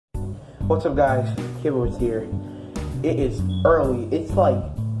What's up guys, Kibby here. It is early, it's like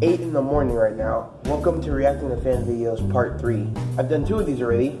 8 in the morning right now. Welcome to Reacting to Fan Videos Part 3. I've done 2 of these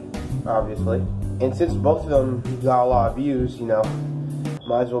already, obviously. And since both of them got a lot of views, you know,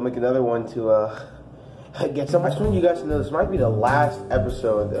 might as well make another one to get some. I just want you guys to know this might be the last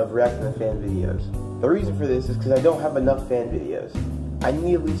episode of Reacting to Fan Videos. The reason for this is because I don't have enough fan videos. I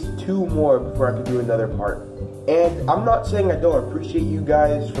need at least 2 more before I can do another part. And I'm not saying I don't appreciate you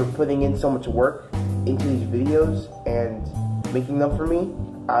guys for putting in so much work into these videos and making them for me.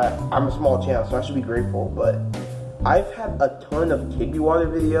 I'm a small channel, so I should be grateful, but I've had a ton of Kibby water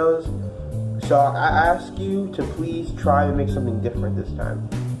videos, so I ask you to please try to make something different this time.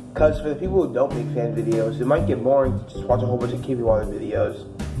 Because for the people who don't make fan videos, it might get boring to just watch a whole bunch of Kibby water videos.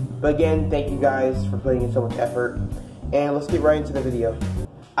 But again, thank you guys for putting in so much effort, and let's get right into the video.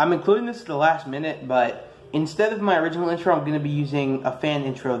 I'm including this at the last minute, but instead of my original intro, I'm going to be using a fan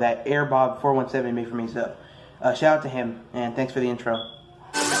intro that AirBob417 made for me, so shout out to him, and thanks for the intro.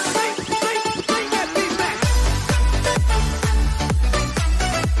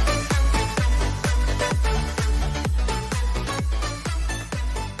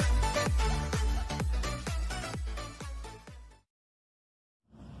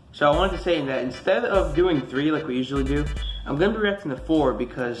 So I wanted to say that instead of doing 3 like we usually do, I'm going to be reacting to 4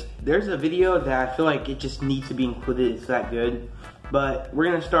 because there's a video that I feel like it just needs to be included. It's that good. But we're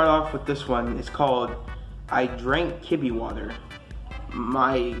going to start off with this one. It's called I Drank Kibby Water.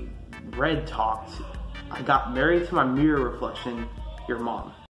 My bread talked. I got married to my mirror reflection, your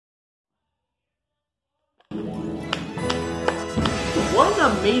mom. What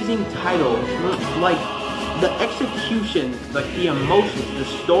an amazing title. Like, the execution, like the emotions, the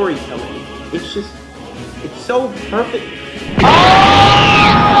storytelling, it's so perfect.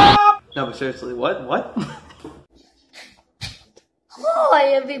 No, but seriously, what?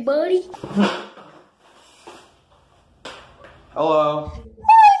 Hi, everybody. Hello.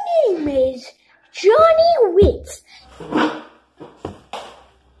 My name is Johnny Witz.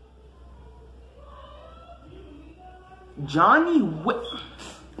 Johnny Witz.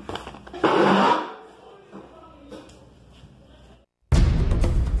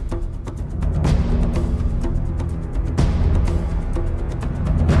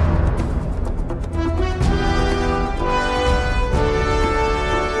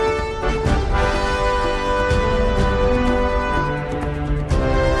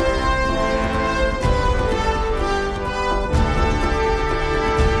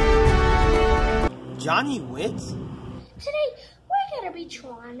 Johnny Witz? Today, we're gonna be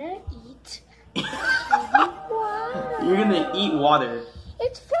trying to eat water. You're gonna eat water.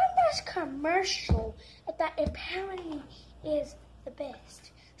 It's from this commercial that apparently is the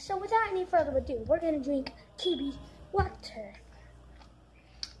best. So without any further ado, we're gonna drink Kibby water.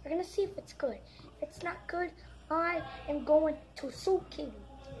 We're gonna see if it's good. If it's not good, I am going to sue Kibby.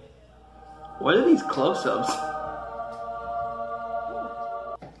 What are these close-ups?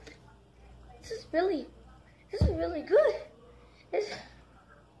 This is really good.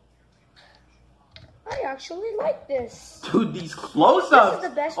 I actually like this. Dude, these close-ups. This is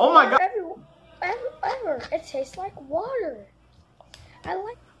the best oh my god. Ever. It tastes like water. I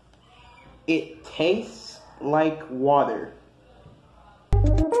like It tastes like water.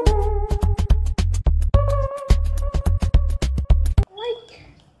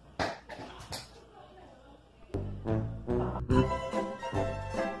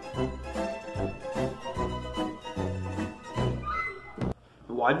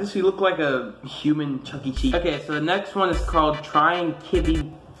 Why does he look like a human Chuck E. Cheese? Okay, so the next one is called Trying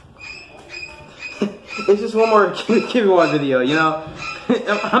Kibby. It's just one more Kibby water video, you know?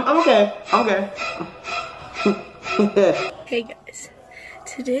 I'm okay. Hey guys,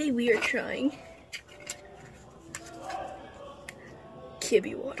 today we are trying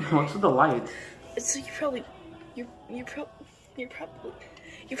Kibby water. What's with the lights? So you're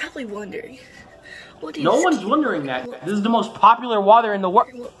probably wondering, what is No one's wondering that. This is the most popular water in the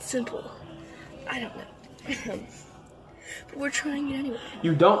world. Well, it's simple. I don't know. But we're trying it anyway.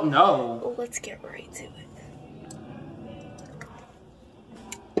 You don't know. Well, let's get right to it.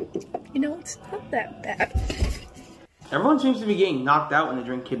 You know, it's not that bad. Everyone seems to be getting knocked out when they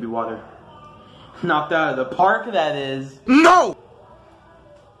drink Kibby water. Knocked out of the park, that is. No!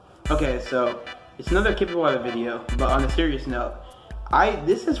 Okay, so it's another Kibby water video, but on a serious note.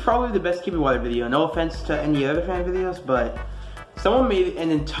 This is probably the best Kibby water video. No offense to any other fan videos, but someone made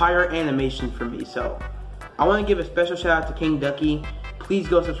an entire animation for me, so I want to give a special shout out to King Ducky. Please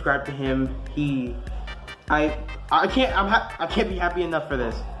go subscribe to him. I can't be happy enough for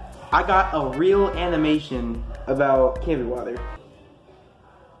this. I got a real animation about Kibby water.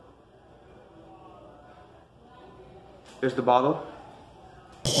 There's the bottle.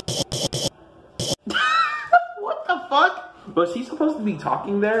 What the fuck? Was he supposed to be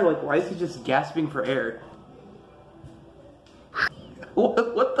talking there? Like, why is he just gasping for air? What the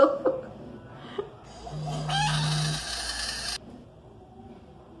fuck?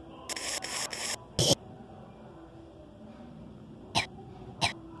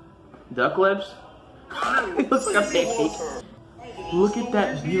 Duck lips? It looks like a pancake. Look at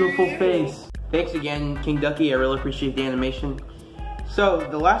that beautiful face. Thanks again, King Ducky. I really appreciate the animation. So,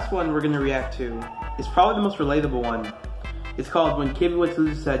 the last one we're going to react to is probably the most relatable one. It's called When Kibby Witz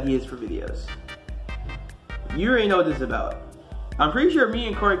Loses Ideas for Videos. You already know what this is about. I'm pretty sure me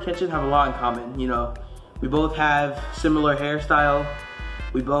and Corey Kitchen have a lot in common. You know, we both have similar hairstyle.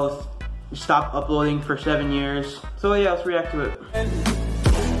 We both stopped uploading for 7 years. So yeah, let's react to it.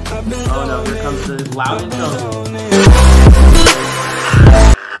 Oh no, here comes the loud intro.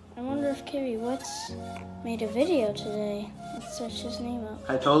 I wonder if Kibby Witz made a video today. Let's search his name up.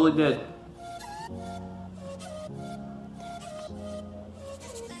 I totally did.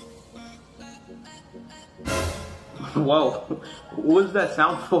 Whoa, what was that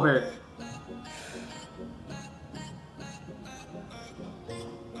sound for?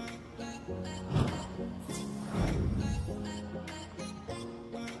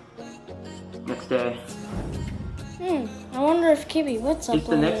 Next day. I wonder if Kibby Witz uploaded It's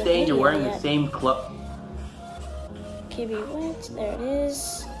the next day and you're wearing the same clothes. Kibby Witz, there it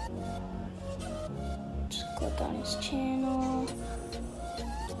is. Just click on his channel.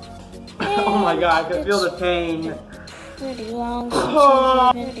 Oh my god, I can feel the pain. Pretty long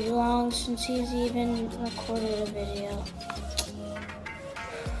since he's even recorded a video.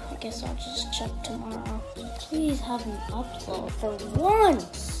 I guess I'll just check tomorrow. Please have him upload for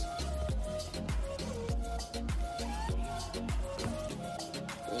once.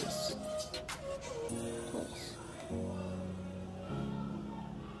 Please. Please.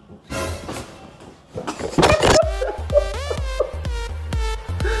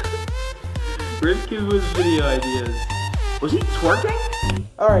 Rip Kibby's video ideas. Was he twerking?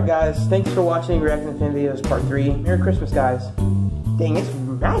 Alright guys, thanks for watching Reacting to Fan Videos Part 3. Merry Christmas guys. Dang, it's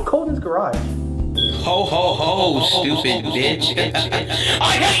mad cold in this garage. Ho ho ho, stupid bitch.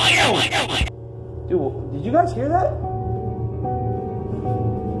 I hate you! Dude, did you guys hear that?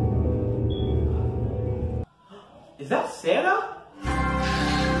 Is that Santa?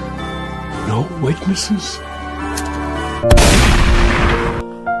 No witnesses?